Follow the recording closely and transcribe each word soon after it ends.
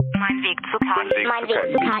Weg zu KI. Mein Weg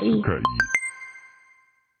zu KI.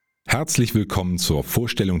 Herzlich willkommen zur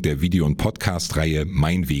Vorstellung der Video- und Podcast-Reihe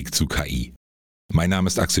Mein Weg zu KI. Mein Name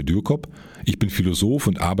ist Axel Dürkop, ich bin Philosoph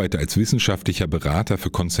und arbeite als wissenschaftlicher Berater für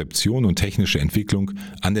Konzeption und technische Entwicklung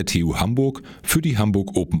an der TU Hamburg für die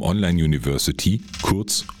Hamburg Open Online University,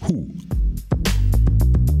 kurz HU.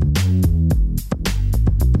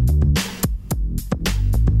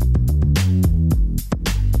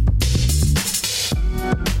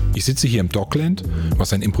 Ich sitze hier im Dockland,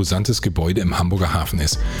 was ein imposantes Gebäude im Hamburger Hafen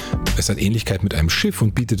ist. Es hat Ähnlichkeit mit einem Schiff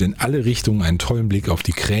und bietet in alle Richtungen einen tollen Blick auf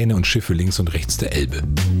die Kräne und Schiffe links und rechts der Elbe.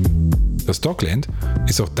 Das Dockland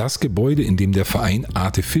ist auch das Gebäude, in dem der Verein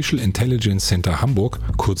Artificial Intelligence Center Hamburg,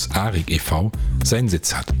 kurz ARIC e.V., seinen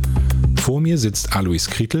Sitz hat. Vor mir sitzt Alois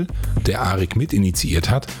Kritel, der ARIC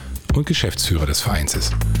mitinitiiert hat und Geschäftsführer des Vereins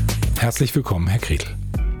ist. Herzlich willkommen, Herr Kritel.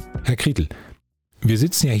 Herr Kritel, wir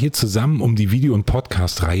sitzen ja hier zusammen, um die Video- und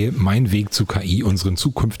Podcast-Reihe Mein Weg zu KI unseren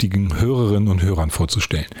zukünftigen Hörerinnen und Hörern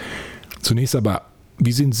vorzustellen. Zunächst aber,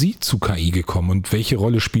 wie sind Sie zu KI gekommen und welche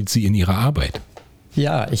Rolle spielt sie in Ihrer Arbeit?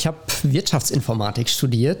 Ja, ich habe Wirtschaftsinformatik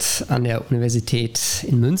studiert an der Universität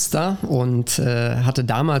in Münster und hatte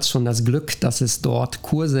damals schon das Glück, dass es dort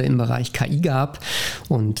Kurse im Bereich KI gab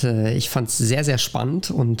und ich fand es sehr, sehr spannend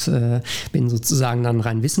und bin sozusagen dann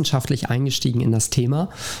rein wissenschaftlich eingestiegen in das Thema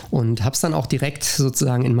und habe es dann auch direkt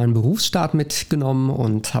sozusagen in meinen Berufsstart mitgenommen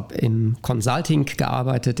und habe im Consulting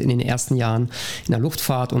gearbeitet in den ersten Jahren in der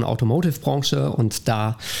Luftfahrt- und Automotive-Branche und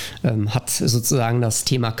da hat sozusagen das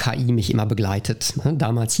Thema KI mich immer begleitet.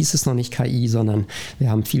 Damals hieß es noch nicht KI, sondern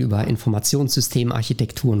wir haben viel über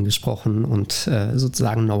Informationssystemarchitekturen gesprochen und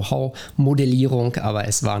sozusagen Know-how-Modellierung, aber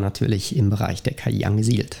es war natürlich im Bereich der KI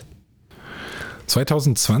angesiedelt.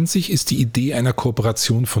 2020 ist die Idee einer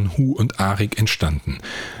Kooperation von HU und ARIC entstanden.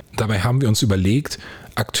 Dabei haben wir uns überlegt,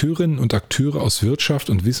 Akteurinnen und Akteure aus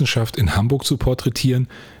Wirtschaft und Wissenschaft in Hamburg zu porträtieren,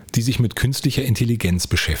 die sich mit künstlicher Intelligenz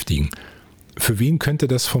beschäftigen. Für wen könnte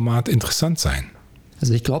das Format interessant sein?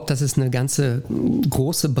 Also ich glaube, dass es eine ganze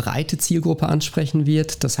große, breite Zielgruppe ansprechen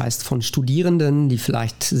wird. Das heißt von Studierenden, die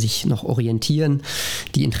vielleicht sich noch orientieren,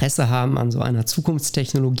 die Interesse haben an so einer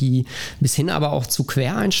Zukunftstechnologie, bis hin aber auch zu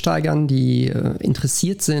Quereinsteigern, die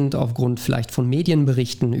interessiert sind aufgrund vielleicht von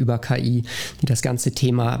Medienberichten über KI, die das ganze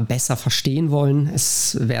Thema besser verstehen wollen.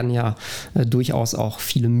 Es werden ja durchaus auch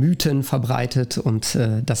viele Mythen verbreitet und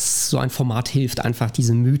so ein Format hilft einfach,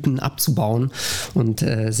 diese Mythen abzubauen und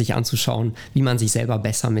sich anzuschauen, wie man sich selber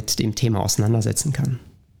besser mit dem Thema auseinandersetzen kann.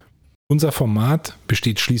 Unser Format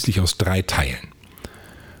besteht schließlich aus 3 Teilen.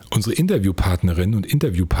 Unsere Interviewpartnerinnen und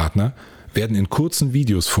Interviewpartner werden in kurzen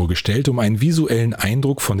Videos vorgestellt, um einen visuellen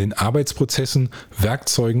Eindruck von den Arbeitsprozessen,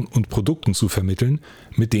 Werkzeugen und Produkten zu vermitteln,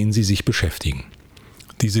 mit denen sie sich beschäftigen.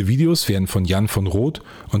 Diese Videos werden von Jan von Roth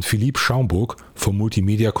und Philippe Schaumburg vom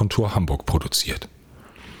Multimedia Kontor Hamburg produziert.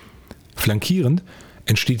 Flankierend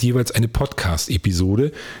entsteht jeweils eine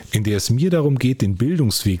Podcast-Episode, in der es mir darum geht, den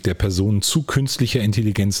Bildungsweg der Personen zu künstlicher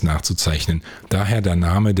Intelligenz nachzuzeichnen. Daher der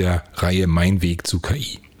Name der Reihe Mein Weg zu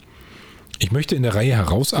KI. Ich möchte in der Reihe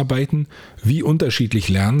herausarbeiten, wie unterschiedlich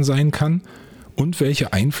Lernen sein kann und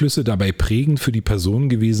welche Einflüsse dabei prägend für die Personen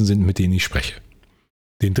gewesen sind, mit denen ich spreche.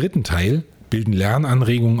 Den 3. Teil bilden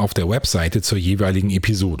Lernanregungen auf der Webseite zur jeweiligen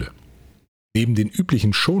Episode. Neben den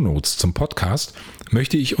üblichen Shownotes zum Podcast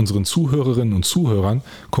möchte ich unseren Zuhörerinnen und Zuhörern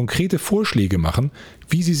konkrete Vorschläge machen,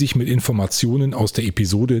 wie sie sich mit Informationen aus der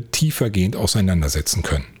Episode tiefergehend auseinandersetzen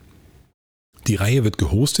können. Die Reihe wird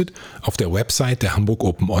gehostet auf der Website der Hamburg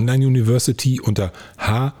Open Online University unter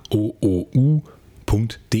hoou.de.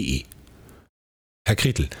 Herr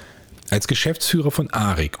Kritel, als Geschäftsführer von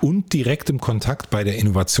ARIC und direkt im Kontakt bei der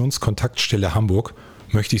Innovationskontaktstelle Hamburg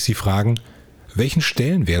möchte ich Sie fragen, welchen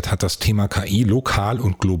Stellenwert hat das Thema KI lokal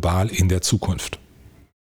und global in der Zukunft?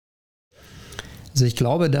 Also ich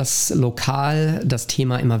glaube, dass lokal das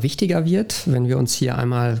Thema immer wichtiger wird. Wenn wir uns hier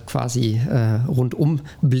einmal quasi rundum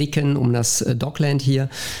blicken um das Dockland hier,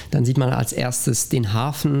 dann sieht man als erstes den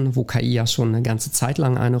Hafen, wo KI ja schon eine ganze Zeit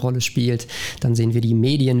lang eine Rolle spielt. Dann sehen wir die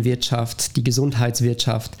Medienwirtschaft, die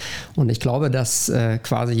Gesundheitswirtschaft. Und ich glaube, dass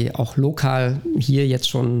quasi auch lokal hier jetzt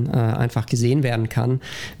schon einfach gesehen werden kann,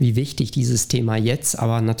 wie wichtig dieses Thema jetzt,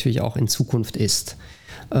 aber natürlich auch in Zukunft ist.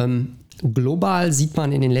 Global sieht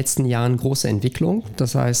man in den letzten Jahren große Entwicklung.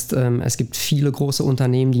 Das heißt, es gibt viele große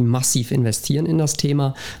Unternehmen, die massiv investieren in das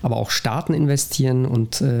Thema, aber auch Staaten investieren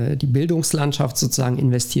und die Bildungslandschaft sozusagen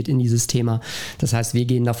investiert in dieses Thema. Das heißt, wir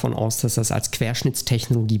gehen davon aus, dass das als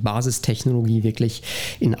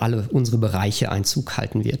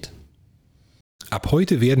Ab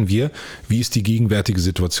heute werden wir, wie es die gegenwärtige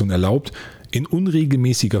Situation erlaubt, in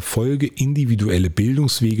unregelmäßiger Folge individuelle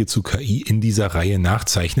Bildungswege zu KI in dieser Reihe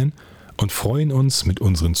nachzeichnen und freuen uns, mit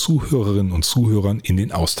unseren Zuhörerinnen und Zuhörern in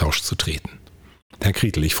den Austausch zu treten. Herr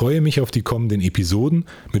Kritel, ich freue mich auf die kommenden Episoden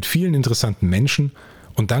mit vielen interessanten Menschen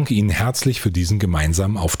und danke Ihnen herzlich für diesen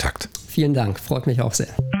gemeinsamen Auftakt. Vielen Dank, freut mich auch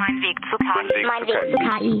sehr. Mein Weg zu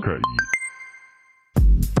KI.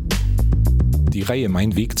 Die Reihe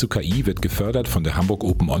Mein Weg zu KI wird gefördert von der Hamburg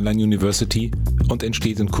Open Online University und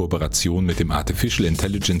entsteht in Kooperation mit dem Artificial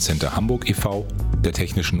Intelligence Center Hamburg e.V., der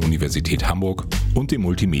Technischen Universität Hamburg und dem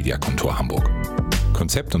Multimedia-Kontor Hamburg.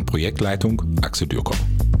 Konzept und Projektleitung Axel Dürkop.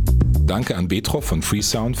 Danke an Betroff von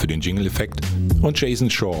Freesound für den Jingle-Effekt und Jason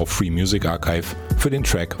Shaw auf Free Music Archive für den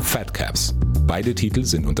Track Fat Caps. Beide Titel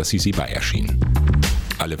sind unter CC BY erschienen.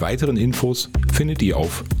 Alle weiteren Infos findet ihr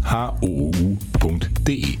auf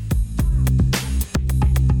hoou.de.